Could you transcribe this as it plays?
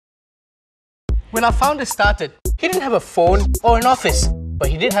When our founder started, he didn't have a phone or an office, but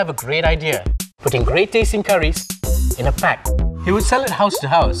he did have a great idea: putting great tasting curries in a pack. He would sell it house to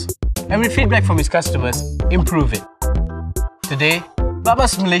house, and with feedback from his customers, improve it. Today,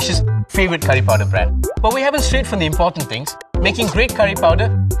 Baba's Malaysia's favourite curry powder brand. But we haven't strayed from the important things: making great curry powder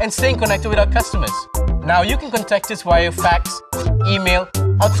and staying connected with our customers. Now you can contact us via fax, email,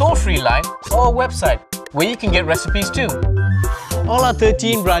 our toll-free line or website, where you can get recipes too. All our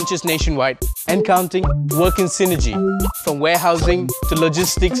 13 branches nationwide and counting work in synergy. From warehousing to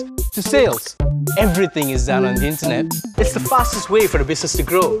logistics to sales, everything is done on the internet. It's the fastest way for a business to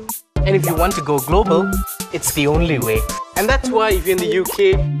grow. And if you want to go global, it's the only way. And that's why if you're in the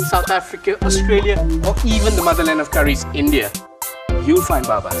UK, South Africa, Australia, or even the motherland of curries, India, you'll find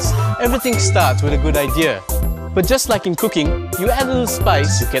Baba's. Everything starts with a good idea. But just like in cooking, you add a little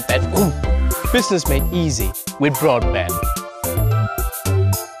spice to get that oomph. Business made easy with broadband.